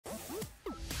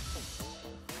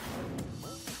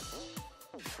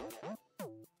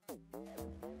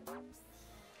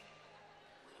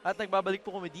At nagbabalik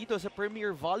po kami dito sa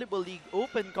Premier Volleyball League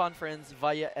Open Conference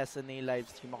via SNA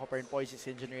Livestream. Ako pa rin po si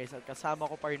Engineers at kasama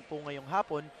ko pa rin po ngayong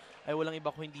hapon ay walang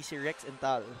iba kundi si Rex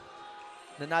Ental.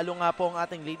 Nanalo nga po ang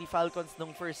ating Lady Falcons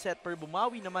nung first set pero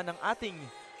bumawi naman ang ating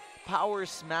Power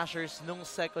Smashers nung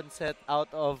second set out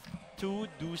of 2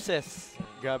 deuces.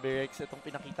 Grabe Rex, itong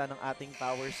pinakita ng ating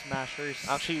Power Smashers.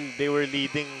 Actually, they were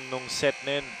leading nung set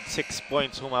na yun. 6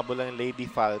 points, humabol lang Lady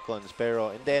Falcons. Pero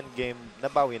in the end game,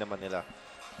 nabawi naman nila.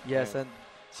 Yes, and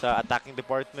sa attacking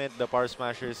department, the Power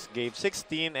Smashers gave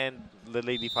 16 and the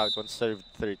Lady Falcons served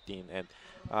 13. And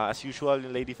as usual, yung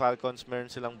Lady Falcons, meron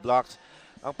silang blocks.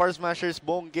 Ang Power Smashers,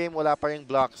 buong game, wala pa rin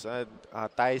blocks.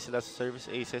 Tayo sila sa service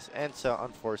aces and sa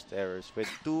unforced errors with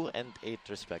 2 and 8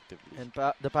 respectively. And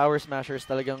the Power Smashers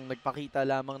talagang nagpakita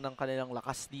lamang ng kanilang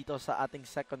lakas dito sa ating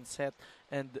second set.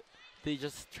 And they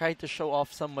just tried to show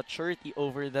off some maturity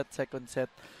over that second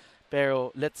set.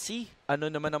 Pero let's see, ano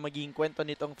naman ang magiging kwento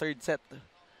nitong third set.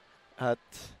 At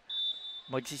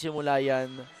magsisimula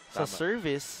yan sa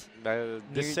service. Dahil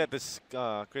this set is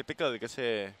critical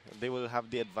kasi they will have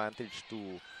the advantage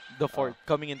to the fourth,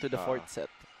 coming into the fourth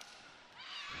set.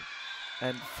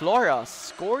 And Flora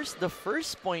scores the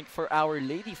first point for our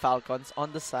Lady Falcons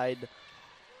on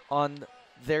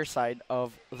their side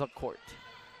of the court.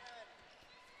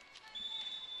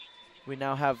 We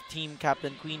now have team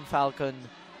captain Queen Falcon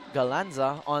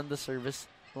Galanza on the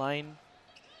service line.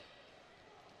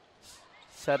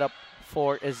 Set up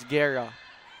for Esguerra.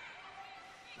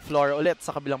 Flora ulit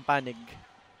sa kabilang panig.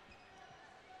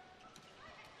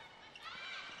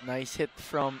 Nice hit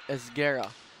from Esguerra.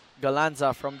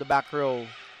 Galanza from the back row.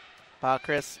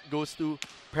 Pacres goes to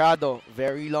Prado.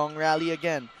 Very long rally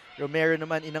again. Romero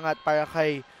naman inangat para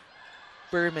kay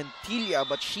Permentilla,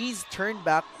 but she's turned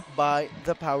back by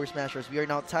the Power Smashers. We are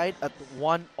now tied at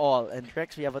 1-all. And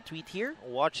Rex, we have a tweet here.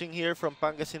 Watching here from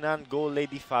Pangasinan, go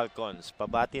Lady Falcons.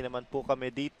 Pabati naman po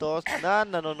kami dito na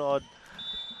nanonood.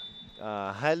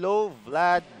 Hello,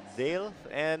 Vlad, Dale,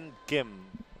 and Kim.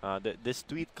 This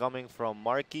tweet coming from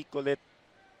Marky Kulit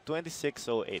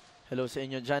 2608. Hello sa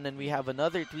inyo dyan. And we have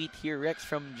another tweet here, Rex,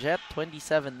 from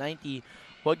Jet2790.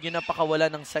 Huwag nyo na pakawala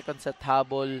ng second set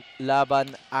habol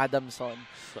laban Adamson.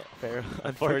 So, pero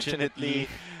unfortunately,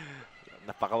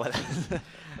 napakawala.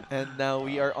 And now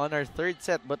we are on our third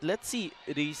set. But let's see.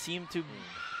 They seem to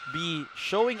be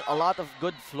showing a lot of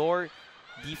good floor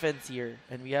defense here.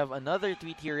 And we have another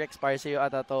tweet here, Rex, para sa'yo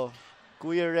ata to.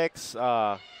 Kuya Rex,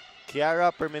 Kiara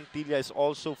Permentilla is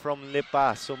also from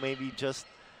Lipa. So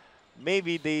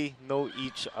maybe they know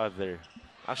each other.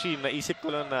 Actually, naisip ko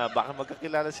lang na baka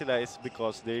magkakilala sila is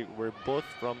because they were both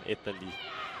from Italy.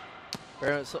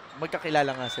 Pero so,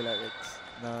 magkakilala nga sila, Rex.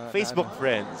 Facebook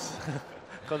friends.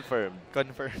 Confirmed.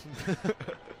 Confirmed.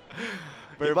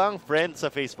 Ibang friends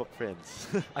sa Facebook friends.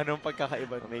 Anong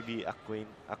pagkakaiba? Maybe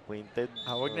acquainted.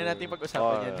 Huwag na natin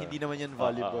pag-usapan yan. Hindi naman yan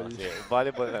volleyball.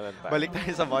 Volleyball na lang tayo. Balik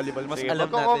tayo sa volleyball. Mas sige, alam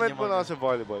natin comment po lang sa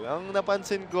volleyball. Ang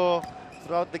napansin ko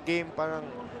throughout the game, parang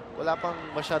wala pang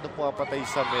masyadong pumapatay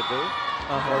sa middle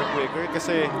or quicker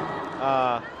kasi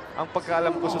ang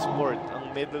pagkaalam ko sa sport, ang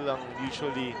middle ang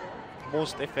usually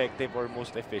most effective or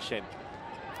most efficient.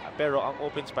 Pero ang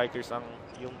open spikers ang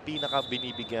yung pinaka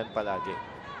binibigyan palagi.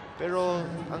 Pero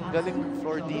ang galing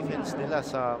floor defense nila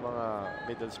sa mga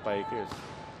middle spikers.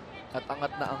 At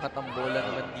angat na angat ang bola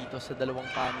naman dito sa dalawang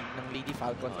panig ng Lady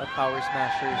Falcons at Power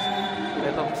Smashers.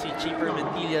 Itong si Cheaper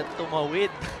Mentilla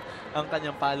tumawid ang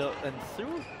kanyang palo and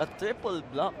through a triple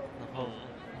block.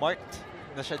 Marked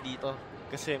na siya dito.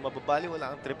 Kasi mababali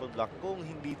wala ang triple block kung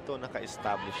hindi ito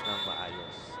naka-establish ng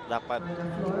maayos. Dapat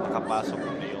makapasok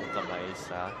na yung kamay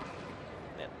sa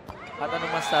net. At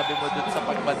anong masabi mo dun sa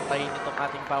pagbantay nitong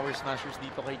ating Power Smashers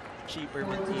dito kay Cheaper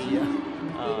Mentilla?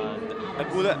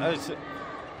 Nagulat,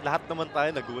 lahat naman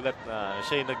tayo nagulat na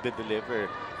siya yung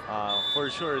nagde-deliver. For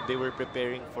sure, they were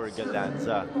preparing for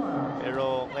Galanza.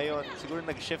 Pero ngayon, siguro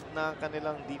nag-shift na ang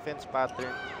kanilang defense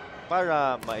pattern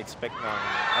para ma-expect ng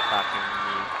attacking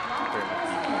ni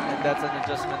Permentilla. And that's an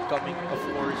adjustment coming, of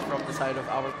course, from the side of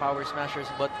our Power Smashers.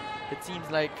 But it seems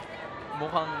like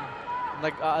mukhang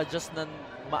nag-a-adjust na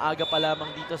maaga pa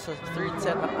lamang dito sa third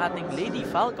set ang ating Lady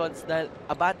Falcons dahil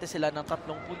abante sila ng 3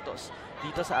 puntos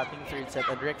dito sa ating third set.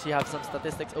 And Rex, you have some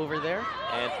statistics over there?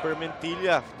 And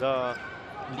Permentilla, the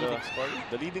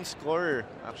leading scorer,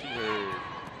 actually her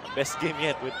best game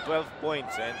yet with 12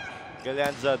 points, and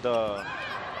Galanza, the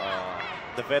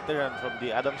veteran from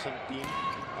the Adamson team,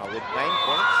 with 9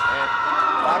 points, and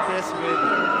Pacres with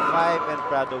 5 and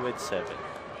Prado with 7.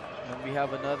 And we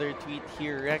have another tweet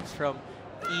here, Rex, from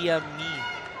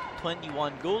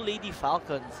EME21. Go Lady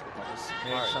Falcons. Tapos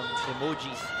meron siyang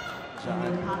emojis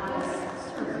dyan.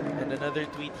 And another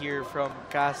tweet here from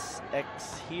Cass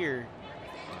X here.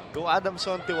 Go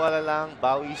Adamson, tiwala lang,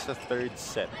 bawi sa third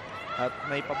set. At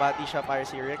may pabati siya para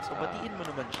si Rex. O batiin mo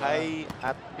naman siya. Hi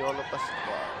at Yolo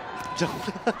Pascual.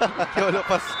 Yolo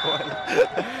Pascual.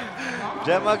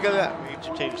 Gemma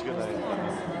Galanza. Change ko na yun.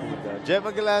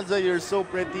 Gemma Galanza, you're so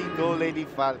pretty. Go Lady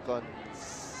Falcons.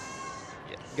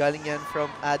 Yes. Galing yan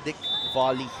from Addict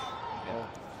Volley.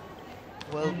 Yeah.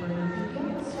 Well,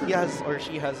 he has or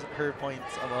she has her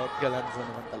points about Galanza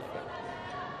naman talaga.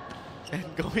 And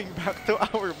going back to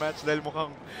our match, dahil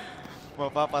mukhang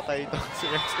mapapatay ito si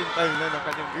Rex in time na ng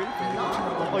kanyang girlfriend.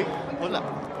 Oy, wala.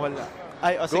 Wala.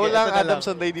 Ay, o sige, Go lang, ito na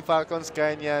Adamson, Lady Falcons,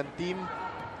 kaya niyan. Team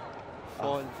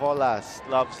Folas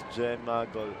loves Gemma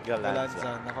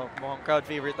Galanza. Nako, mukhang crowd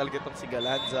favorite talaga itong si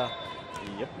Galanza.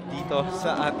 Yep. Dito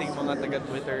sa ating mga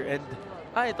taga-Twitter. And,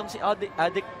 itong si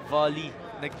Addict Volley.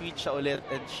 Nag-tweet siya ulit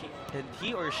and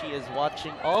he or she is watching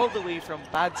all the way from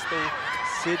Padstow,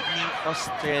 Sydney,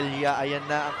 Australia. Ayan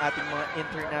na ang ating mga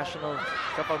international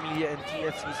kapamilya and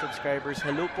TFC subscribers.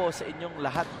 Hello po sa inyong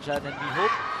lahat dyan, and we hope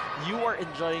you are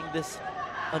enjoying this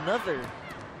another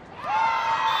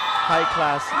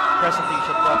high-class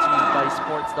presentation brought to you by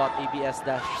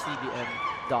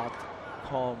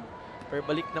sports.abs-cbn.com. Pero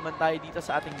balik naman tayo dito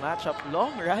sa ating matchup.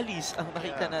 Long rallies ang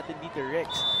nakita natin dito,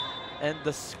 Rex. And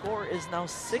the score is now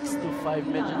 6-5.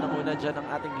 Medyo namuna dyan ang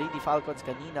ating Lady Falcons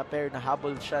kanina, pero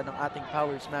nahabol siya ng ating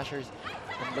Power Smashers.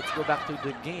 And let's go back to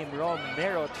the game.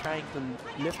 Romero trying to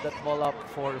lift that ball up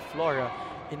for Flora.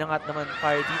 Inangat naman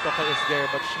para dito kay Esguerra,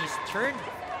 but she's turned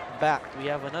back. We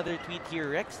have another tweet here.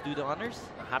 Rex, do the honors.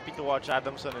 Happy to watch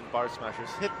Adamson and Power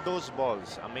Smashers hit those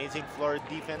balls. Amazing floor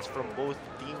defense from both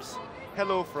teams.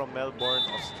 Hello from Melbourne,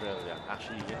 Australia.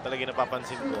 Actually, yun talaga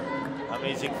napapansin ko.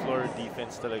 Amazing floor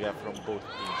defense talaga from both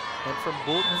teams. And from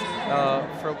both,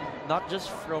 from not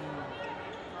just from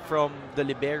the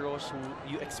liberos who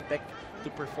you expect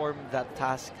to perform that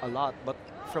task a lot, but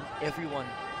from everyone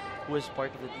who is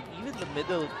part of the team. Even the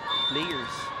middle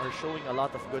players are showing a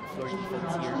lot of good floor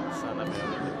defense here.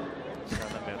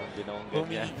 Sana meron din akong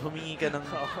ganyan. Humingi ka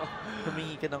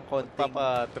ng konting.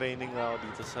 Papa-training ako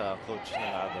dito sa coach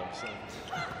ng Adamson.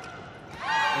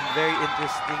 And very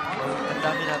interesting. Ang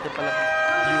dami natin palang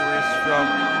viewers from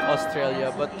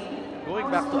Australia. But going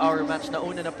back to our match,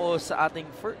 nauna na po sa ating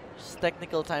first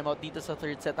technical timeout dito sa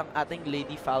third set ang ating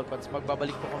Lady Falcons.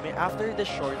 Magbabalik po kami after the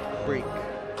short break.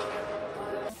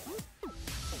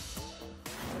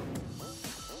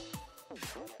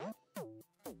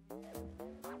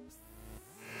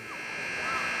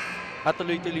 At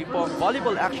tuloy-tuloy po ang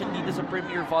volleyball action dito sa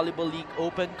Premier Volleyball League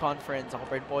Open Conference. Ako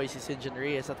pa rin po ay si Sinjon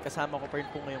Reyes at kasama ko pa rin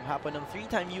po ngayong hapon ng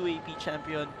 3-time UAP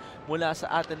champion mula sa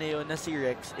Ateneo na si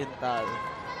Rex Intal.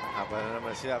 Hapa na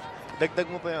naman siya. Dagdag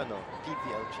mo pa yun, no?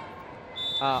 PVL champion.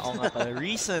 Oo nga pala.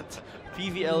 Recent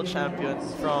PVL champion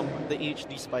from the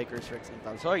HD Spikers, Rex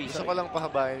Intal. Sorry. Gusto ko lang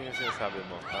pahabain yung sinasabi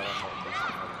mo para ma-obvious.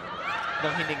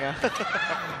 Nang hininga.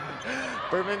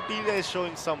 Permentilla is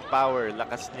showing some power.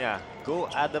 Lakas niya. Go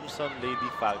Adamson, Lady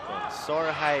Falcons.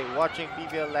 Soar high, watching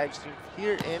PVL live stream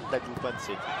here in Dagupan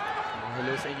City.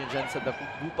 Hello sa inyo dyan sa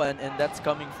Dagupan, and that's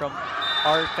coming from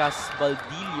Arcas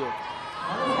Baldillo.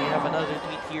 We have another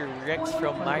tweet here. Rex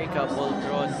from Marica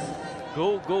Boltron.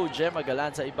 Go, Gemma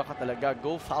Galanza. Iba ka talaga.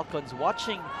 Go Falcons.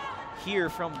 Watching here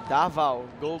from Davao.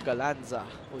 Go Galanza.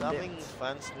 Daming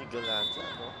fans ni Galanza,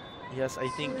 no? Yes,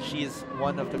 I think she's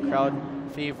one of the crowd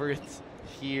favorites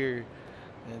here.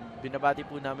 And binabati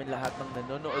po namin lahat ng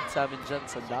nanonood sa amin dyan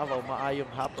sa Davao.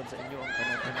 Maayong hapon sa inyo ang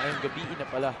kanan. Maayong gabi na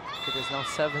pala. It is now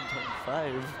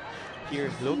 7:25 here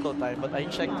local time. But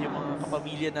I checked yung mga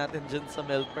kapamilya natin dyan sa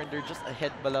Melbourne. They're just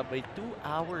ahead pala by 2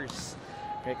 hours.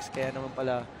 Rex, kaya naman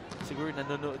pala siguro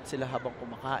nanonood sila habang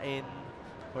kumakain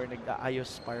or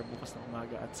nag-aayos para bukas ng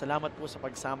umaga. At salamat po sa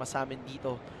pagsama sa amin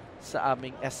dito sa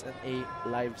aming SNA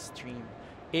live stream.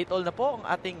 8-all na po ang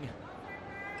ating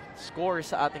score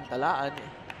sa ating talaan.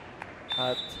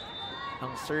 At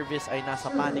ang service ay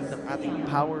nasa panig ng ating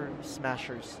Power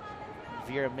Smashers.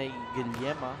 Vera May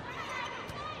Guillema,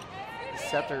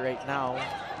 setter right now.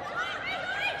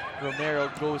 Romero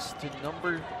goes to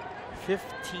number 15.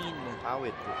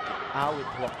 Awit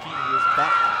Joaquin, he is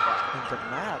back in the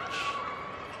match.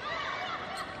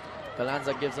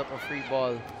 Galanza gives up a free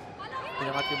ball.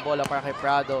 Pinangat yung bola para kay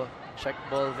Prado. Check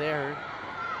ball there.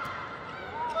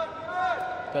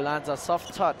 Galanza, soft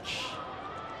touch.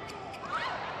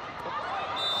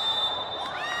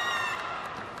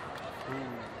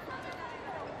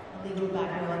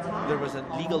 There was a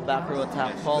legal back row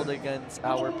attack called against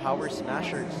our Power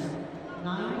Smashers.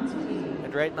 And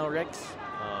right now, Rex?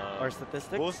 our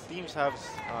statistics. Both teams have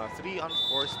 3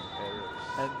 unforced errors.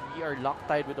 And we are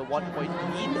Loctite with a 1-point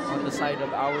lead on the side of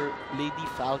our Lady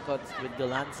Falcons with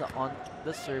Galanza on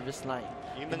the service line.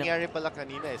 Yung nangyari pala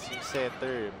kanina is yung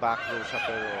setter, back row siya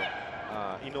pero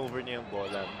in-over niya yung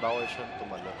bola. Bawal siyang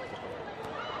tumalon.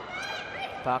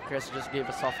 Pacres just gave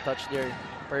a soft touch there.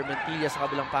 Permentilla sa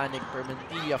kabilang panig.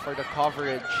 Permentilla for the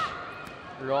coverage.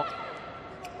 Rock.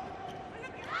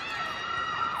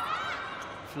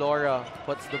 Flora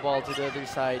puts the ball to the other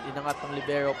side. Inangat ng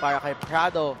libero para kay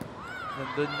Prado.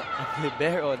 Nandun ang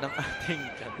libero ng ating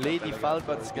Lady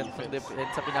Falcons. Gantong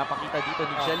defense sa pinapakita dito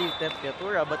ni Jelly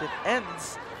Temperatura. But it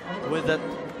ends with a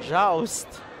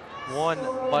joust won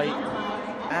by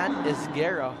Ann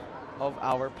Esguerra of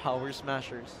our Power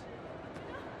Smashers.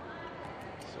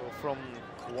 So from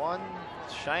Kwan,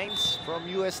 shines from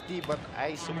USD, but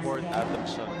I support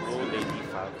Adamson. Go Lady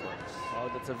Falcons. Wow,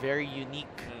 that's a very unique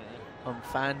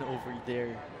fan over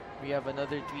there. We have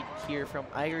another tweet here from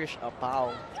Irish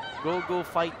Apao. Go, go,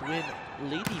 fight, win.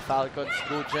 Lady Falcons,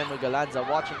 go, Gemma Galanza.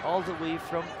 Watching all the way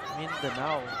from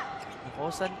Mindanao. Ako,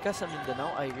 saan ka sa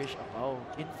Mindanao, Irish Apao?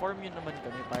 Inform yun naman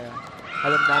kami para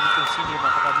alam namin kung sino yung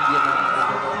mga kapamilya namin.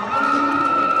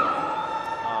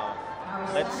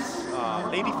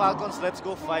 Lady Falcons, let's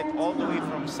go fight all the way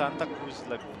from Santa Cruz,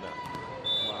 Laguna.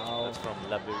 Wow. That's from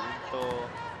Laberinto,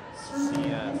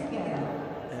 Sian.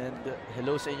 And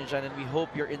hello sa inyo dyan, and we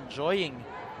hope you're enjoying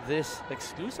this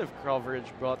exclusive coverage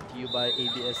brought to you by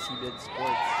ABS-CBN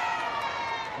Sports.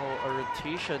 Oh, a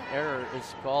rotation error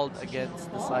is called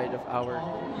against the side of our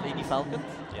Lady Falcons.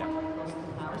 Yeah.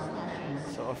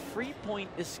 So a free point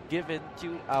is given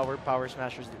to our Power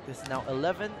Smashers. It is now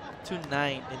 11-9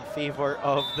 in favor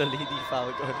of the Lady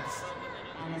Falcons.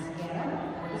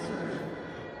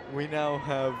 We now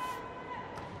have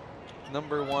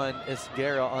number 1 is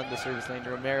Guerra on the service line.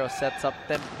 Romero sets up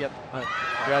Permentilla.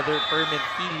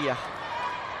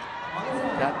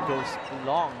 That goes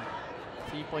long.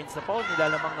 3 points na po.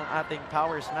 Nilalamang ng ating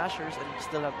Power Smashers, and we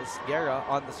still have Esguerra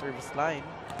on the service line.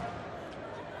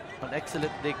 On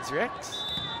excellent digs, Rex.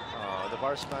 The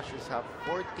Power Smashers have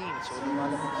 14, so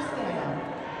lumalabas sila.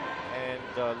 And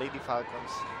the Lady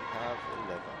Falcons have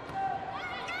 11.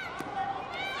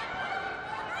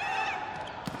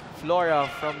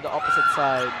 Flora from the opposite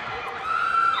side.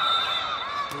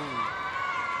 Ooh.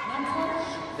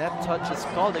 That touch is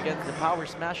called against the Power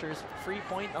Smashers. Free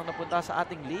point ang napunta sa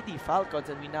ating Lady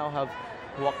Falcons, and we now have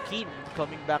Joaquin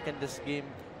coming back in this game,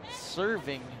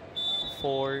 serving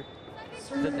for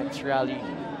the next rally.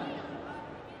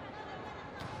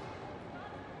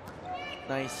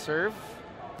 Nice serve.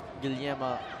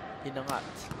 Guillermo inangat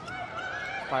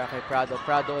para kay Prado.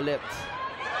 Prado ulit.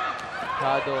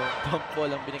 Prado, dump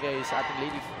ball ang binigay sa ating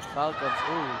Lady Falcons.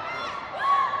 Ooh.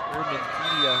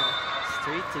 Permentilla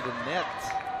straight to the net.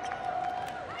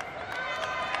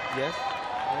 Yes?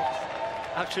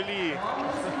 Actually,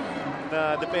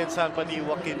 na-depensahan pa ni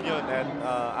Joaquin yun, and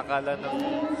akala ng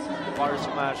Power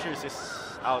Smashers is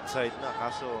outside na,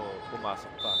 kaso pumasok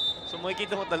pa. So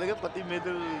makikita mo talaga pati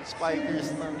middle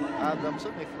spikers ng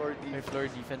Adamson may floor defense. May floor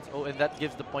defense. Oh, and that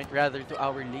gives the point rather to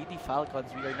our Lady Falcons.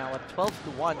 We are now at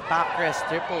 12-1. Pacres,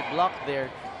 triple block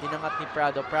there. Inangat ni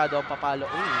Prado. Prado ang papalo.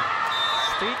 Ooh.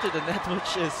 Straight to the net,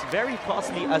 which is very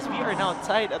costly as we are now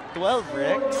tied at 12,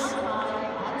 Rex.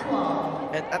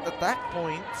 And at attack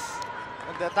points,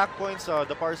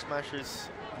 the Power Smashers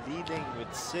leading with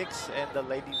 6 and the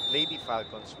Lady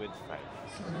Falcons with 5.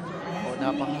 oh,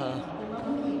 napaka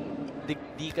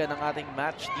digdika ng ating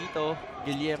match dito.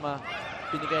 Guillermo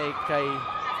pinigay kay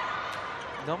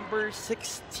number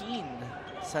 16,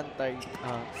 Santay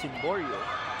Simborio.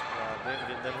 Ang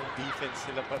ganda ng defense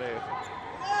sila pareho.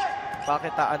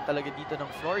 Pakitaan talaga dito ng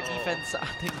floor defense sa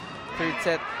ating third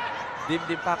set.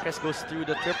 Dimdim Pacres goes through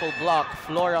the triple block.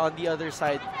 Flora on the other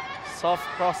side. Soft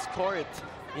cross court.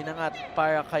 Inangat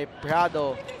para kay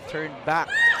Prado. Turned back.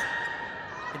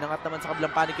 Inangat naman sa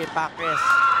kabilang panig kay Pacres.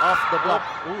 Off the block.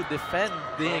 Ooh,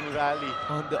 defending. Rally.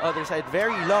 On the other side.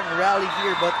 Very long rally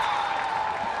here, but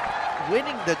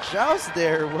winning the joust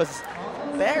there was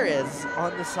Perez on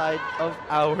the side of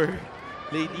our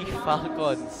Lady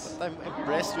Falcons. I'm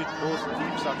impressed with both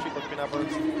teams. Actually, pag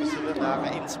pinapanood ko sila,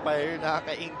 nakaka-inspire,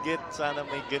 nakaka-inggit. Sana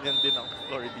may ganyan din ang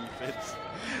floor defense.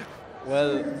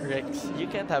 Well, Rex, you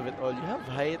can't have it all. You have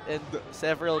height and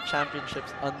several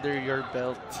championships under your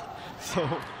belt. So,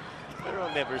 pero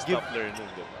never stop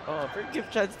learning. Oh, pero give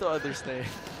chance to others na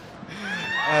yun.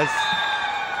 As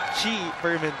Chi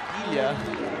Permentilla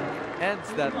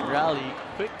ends that rally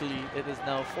quickly. It is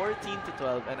now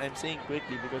 14-12, and I'm saying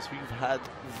quickly because we've had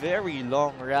very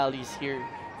long rallies here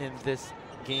in this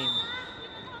game.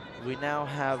 We now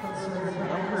have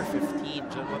number 15.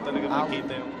 Diyan mo talaga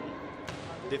makita yung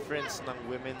difference ng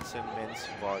women's and men's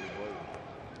volleyball.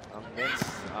 Ang men's,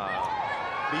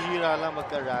 bihira lang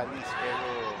magka-rallies pero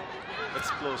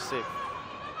explosive.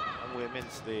 Ang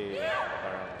women's,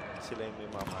 parang sila yung may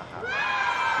mamahal.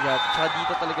 Yeah, tsaka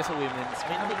dito talaga sa women's,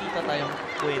 may nakikita tayong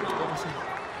kwento kasi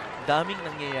daming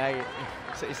nangyayari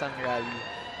sa isang rally.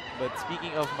 But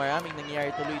speaking of maraming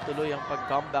nangyayari, tuloy-tuloy ang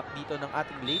pag-comeback dito ng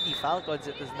ating Lady Falcons.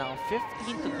 It is now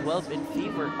 15-12 in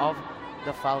favor of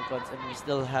the Falcons. And we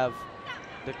still have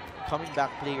the coming back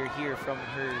player here from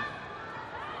her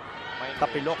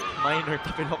minor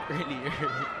tapilok earlier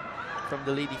from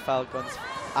the Lady Falcons,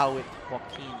 Awit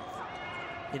Joaquin.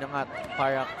 Inangat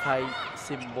para kay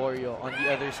Simborio. On the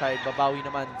other side, babawi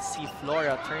naman si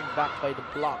Flora, turned back by the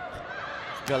block.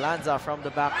 Galanza from the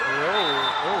back row.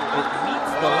 Oh, it meets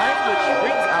the line, which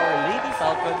brings our Lady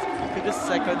Falcons to the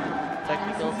second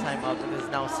technical timeout. It is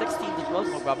now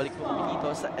 16-12. Magbabalik po kami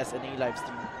dito sa SNA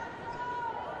livestream.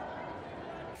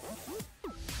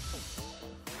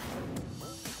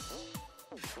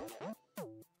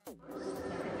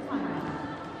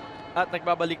 At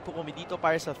nagbabalik po kami dito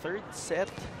para sa third set.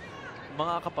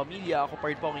 Mga kapamilya, ako pa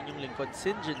rin po ang inyong lingkod,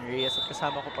 Sinjin Reyes, at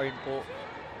kasama ko pa rin po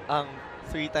ang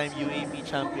 3-time UAP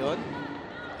champion,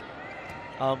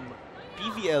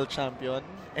 PVL champion,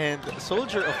 and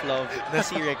Soldier of Love na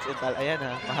si Rex Intal. Ayan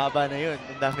ha, mahaba na yun.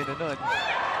 Ang dami na nun.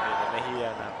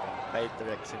 Nahiya na ako. Kahit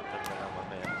Rex Intal na lang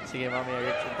mamaya. Sige, mamaya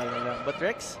Rex Intal na lang. But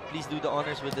Rex, please do the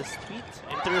honors with this tweet.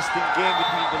 Interesting game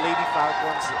between the Lady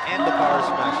Falcons and the Power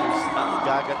Smashers. Ang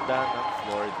gaganda ng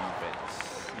floor defense.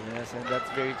 Yes, and that's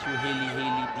very true. Hailey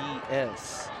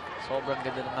DS. Sobrang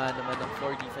ganda na nga naman ng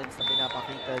floor defense na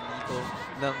pinapakita dito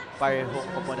ng parehong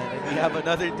koponan. And we have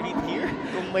another tweet here.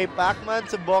 Kung may Pac-Man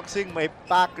sa boxing, may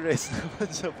Pac-Res naman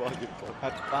sa volleyball.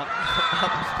 At Pac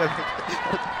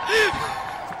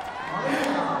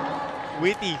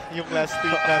witty yung last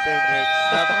tweet natin, Rex.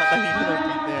 Napakatalino ng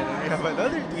tweet na yan. We have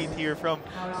another tweet here from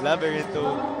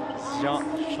Laberinto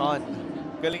Sean.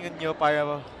 Galingan nyo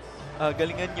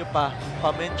pa,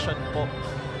 pa-mention po.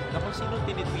 Naku, sino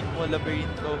tinitweet mo,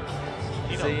 Laberinto?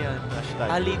 Isa yan.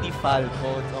 Lady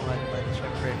Falcons. O nga naman,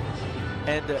 syempre.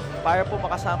 And para po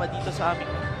makasama dito sa aming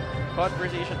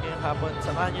conversation ngayong hapon,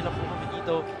 samahan nyo lang po kami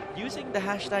dito using the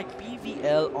hashtag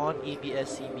PVL on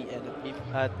ABS-CBN.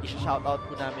 At isa-shoutout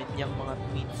po namin yung mga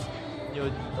tweets nyo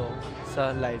dito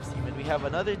sa live stream. And we have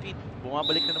another tweet.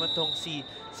 Bumabalik na naman tong si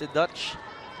Dutch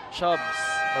Chubbs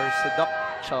or Seduct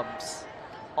Chubbs.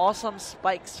 Awesome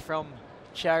spikes from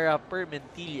Chiara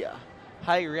Permentilla.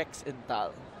 Hi, Rex and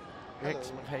Tal.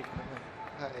 Rex, mag-hi ka naman.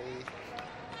 Hi.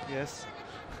 Yes.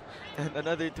 And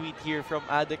another tweet here from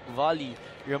Adek Volley.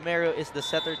 Romero is the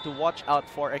setter to watch out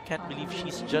for. I can't believe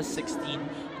she's just 16.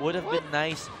 Would have been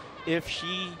nice if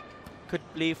she could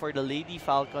play for the Lady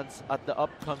Falcons at the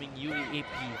upcoming UAAP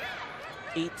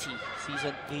 80,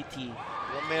 season 80.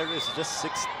 Romero is just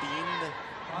 16.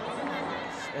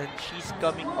 And she's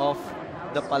coming off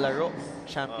the Palaro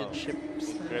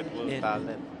Championships Incredible in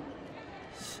talent.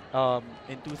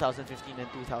 In 2015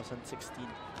 and 2016.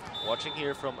 Watching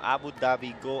here from Abu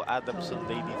Dhabi, go Adamson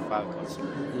Lady Falcons.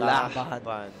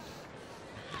 Laban.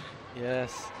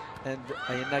 Yes. And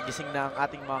ayun, nagising na ang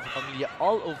ating mga kapamilya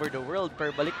all over the world.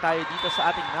 Pero balik tayo dito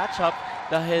sa ating matchup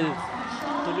dahil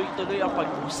tuloy-tuloy ang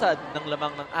pag-usad ng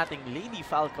lamang ng ating Lady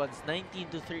Falcons.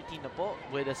 19-13 na po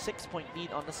with a 6-point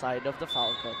lead on the side of the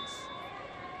Falcons.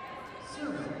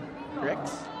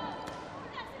 Rex?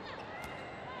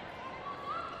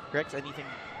 Rex, anything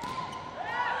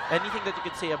that you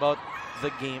could say about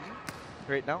the game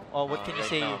right now? Or what can you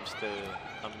say? Now I'm still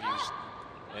amused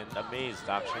and amazed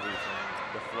actually from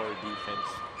the floor defense.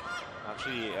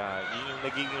 Actually, yun yung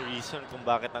nagiging reason kung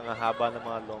bakit ang haba ng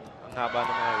mga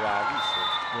rallies.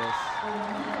 Yes.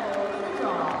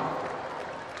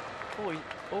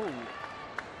 Oh,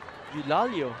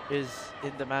 Eulalio is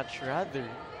in the match rather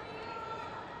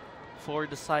for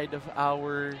the side of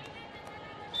our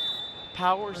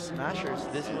Power Smashers.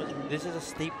 This is a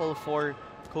staple for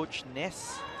Coach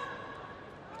Ness.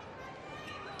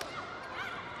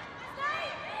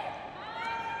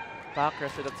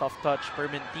 Packers with a tough touch.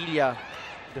 Permentilla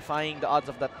defying the odds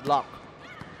of that block.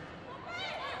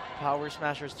 Power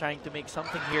Smashers trying to make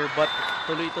something here, but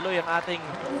tuloy-tuloy ang ating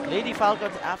Lady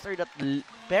Falcons after that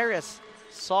Perez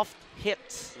soft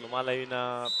hits. Lumalayo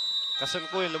na.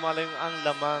 Kasalukuyan, lumalayo ang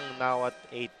lamang now at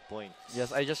 8 points. Yes,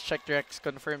 I just checked Rex,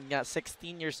 confirmed nga,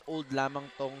 16 years old lamang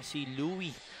tong si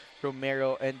Louie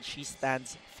Romero and she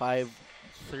stands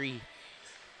 5'3".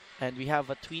 And we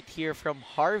have a tweet here from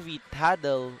Harvey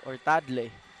Tadle.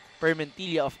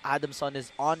 Permentilla of Adamson is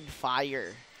on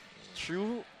fire.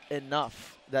 True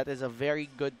enough. That is a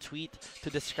very good tweet to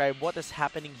describe what is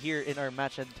happening here in our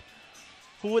match. And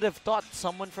who would have thought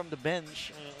someone from the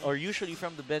bench, or usually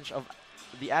from the bench of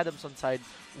the Adamson side,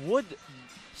 would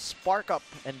spark up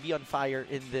and be on fire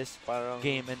in this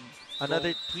game. And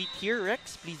another tweet here,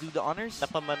 Rex, please do the honors.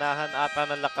 Napamanahan ata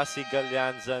ng lakas si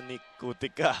Galianza ni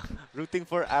Kutika. Rooting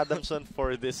for Adamson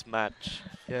for this match.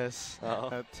 Yes,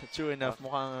 true enough.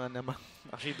 Mukhang naman.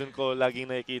 Actually, doon ko laging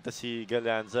nakikita si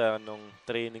Galianza nung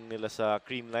training nila sa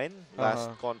Creamline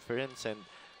last conference, and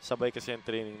sabay kasi ang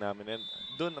training namin. And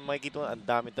doon makikita mo ang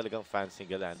dami talagang fans ni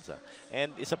Galianza.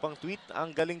 And isa pang tweet,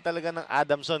 ang galing talaga ng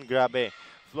Adamson, grabe.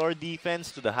 Floor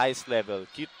defense to the highest level.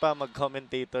 Cute pa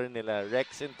mag-commentator nila,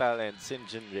 Rex Intal and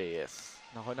Sinjin Reyes.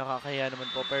 Nako, nakakaya naman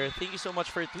po. Pero thank you so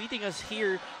much for tweeting us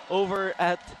here over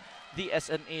at the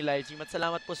SNA live stream. At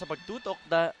salamat po sa pagtutok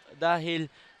dahil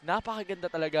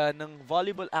napakaganda talaga ng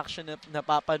volleyball action na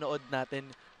napapanood natin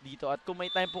dito. At kung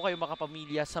may time po kayo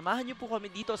makapamilya, samahan niyo po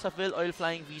kami dito sa Phil Oil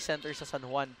Flying V Center sa San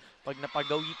Juan. Pag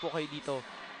napagawi po kayo dito,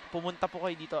 pumunta po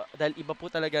kayo dito dahil iba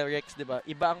po talaga, Rex, di ba?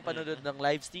 Iba ang panonood ng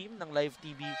live stream, ng live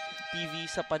TV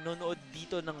sa panonood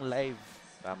dito ng live.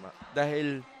 Tama.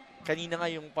 Dahil kanina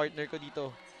nga yung partner ko dito,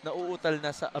 nauutal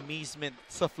na sa amazement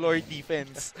sa floor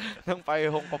defense ng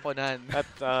parehong koponan. At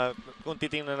kung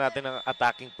titingnan natin ang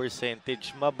attacking percentage,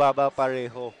 mababa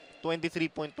pareho.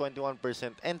 23.21%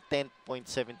 and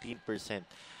 10.17%.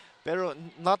 Pero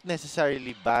not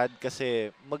necessarily bad kasi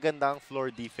maganda ang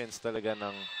floor defense talaga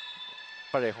ng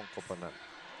parehong koponan.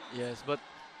 Yes, but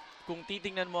kung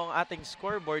titingnan mo ang ating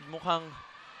scoreboard, mukhang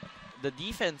the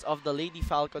defense of the Lady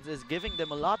Falcons is giving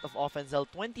them a lot of offense.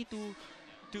 22-15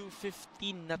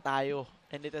 na tayo.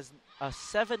 And it is a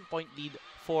 7-point lead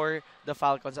for the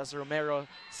Falcons as Romero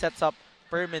sets up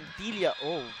Permentilla,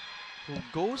 who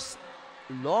goes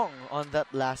long on that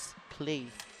last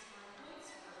play.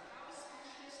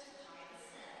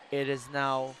 It is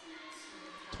now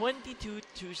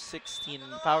 22-16.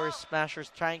 Power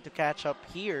Smashers trying to catch up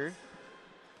here.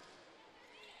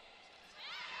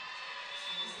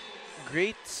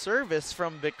 Great service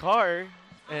from Bekar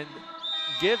and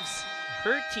gives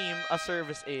her team a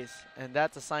service ace. And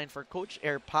that's a sign for Coach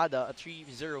Erpada. A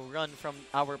 3-0 run from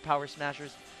our Power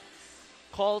Smashers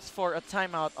calls for a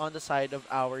timeout on the side of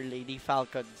our Lady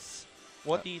Falcons.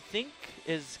 What do you think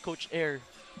is Coach Air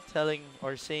telling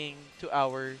or saying to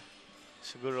our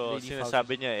Siguro Lady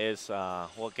sinasabi Falcons? niya is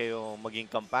huwag kayong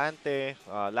maging kampante,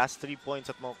 last 3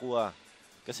 points at makukuha.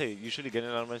 Kasi usually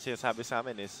ganun naman sinasabi sa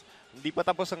amin is hindi pa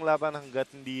tapos ang laban hanggat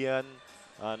hindi yan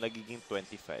nagiging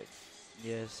 25.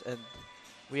 Yes, and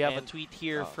we have a tweet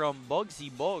here from Bogsy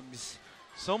Boggs.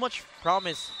 So much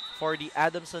promise for the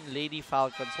Adamson Lady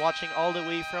Falcons. Watching all the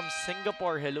way from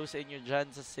Singapore. Hello sa inyo dyan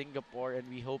sa Singapore, and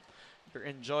we hope you're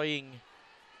enjoying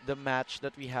the match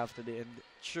that we have today. And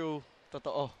true,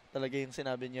 totoo talaga yung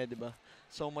sinabi niya, di ba?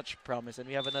 So much promise. And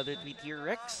we have another tweet here,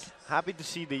 Rex. Happy to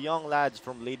see the young lads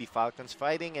from Lady Falcons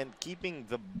fighting and keeping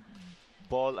the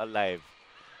ball alive.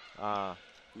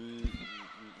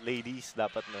 Ladies,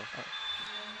 dapat, no?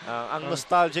 Ang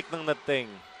nostalgic ng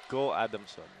nating. Go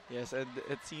Adamson. Yes, and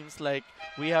it seems like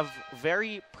we have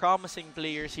very promising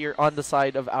players here on the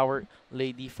side of our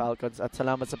Lady Falcons. At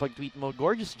salamat sa pag-tweet mo,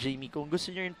 Gorgeous Jamie. Kung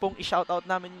gusto nyo rin pong i-shoutout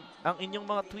namin ang inyong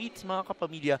mga tweets, mga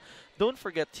kapamilya, don't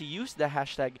forget to use the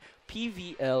hashtag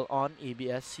PVL on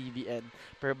ABS-CBN.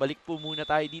 Pero balik po muna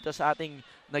tayo dito sa ating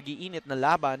nagiinit na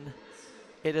laban.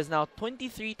 It is now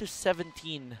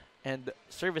 23-17 and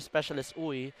Service Specialist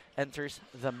Uy enters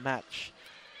the match.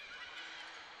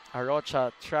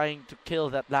 Arocha trying to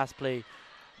kill that last play.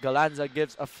 Galanza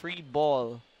gives a free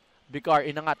ball. Bicar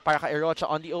inangat para kay Arocha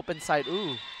on the open side.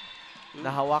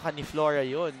 Nahawakan ni Flora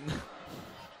yun.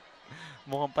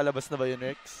 Mukhang palabas na ba yun,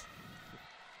 Rex?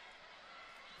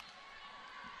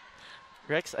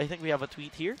 Rex, I think we have a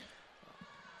tweet here.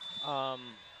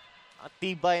 At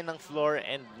tibay ng floor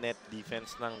and net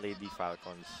defense ng Lady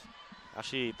Falcons.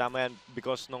 Actually, tama yan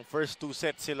because nung first 2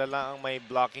 sets sila lang ang may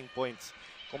blocking points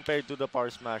compared to the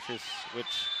Power Smashers,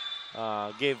 which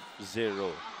gave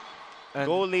 0.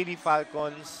 Go Lady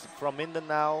Falcons from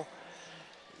Mindanao.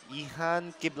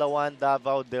 Ihan Kiblawan,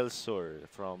 Davao del Sur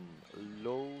from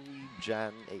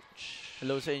Loijan H.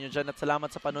 Hello sa inyo dyan at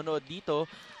salamat sa panonood dito.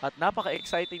 At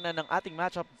napaka-exciting na ng ating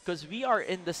matchup because we are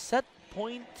in the set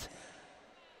point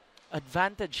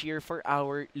advantage here for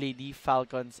our Lady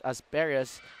Falcons as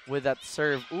Perez with that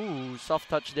serve. Soft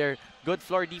touch there. Good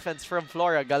floor defense from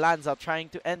Flora. Galanza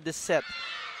trying to end this set.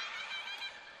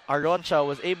 Aroncha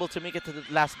was able to make it to the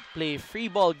last play. Free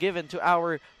ball given to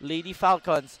our Lady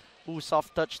Falcons.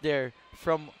 Soft touch there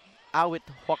from Awit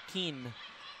Joaquin.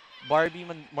 Barbie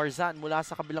Marzan mula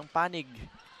sa kabilang panig.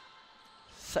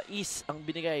 6 ang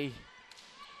binigay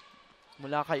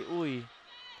mula kay Uy.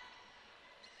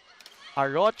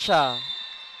 Arocha.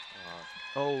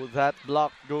 Oh, that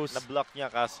block goes... Na-block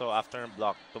niya kaso after ng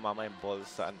block, tumama yung ball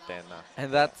sa antenna. And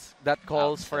that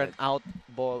calls for an Outside. out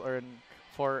ball or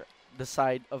for the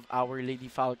side of Our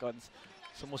Lady Falcons.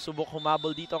 Sumusubok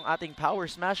humabol dito ang ating Power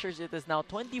Smashers. It is now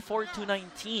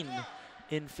 24-19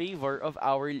 in favor of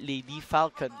Our Lady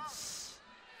Falcons.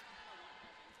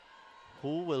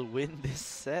 Who will win this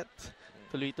set?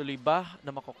 Tuloy-tuloy ba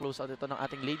na mako-close out ito ng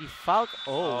ating Lady Falcon?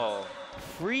 Oh,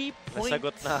 free point.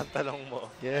 Nasagot na ang talong mo.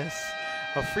 Yes.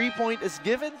 A free point is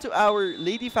given to our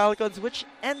Lady Falcons, which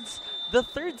ends the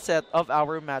third set of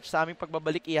our match. Sa aming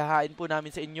pagbabalik, ihahain po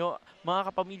namin sa inyo, mga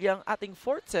kapamilya, ang ating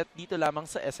fourth set dito lamang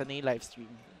sa SNA Livestream.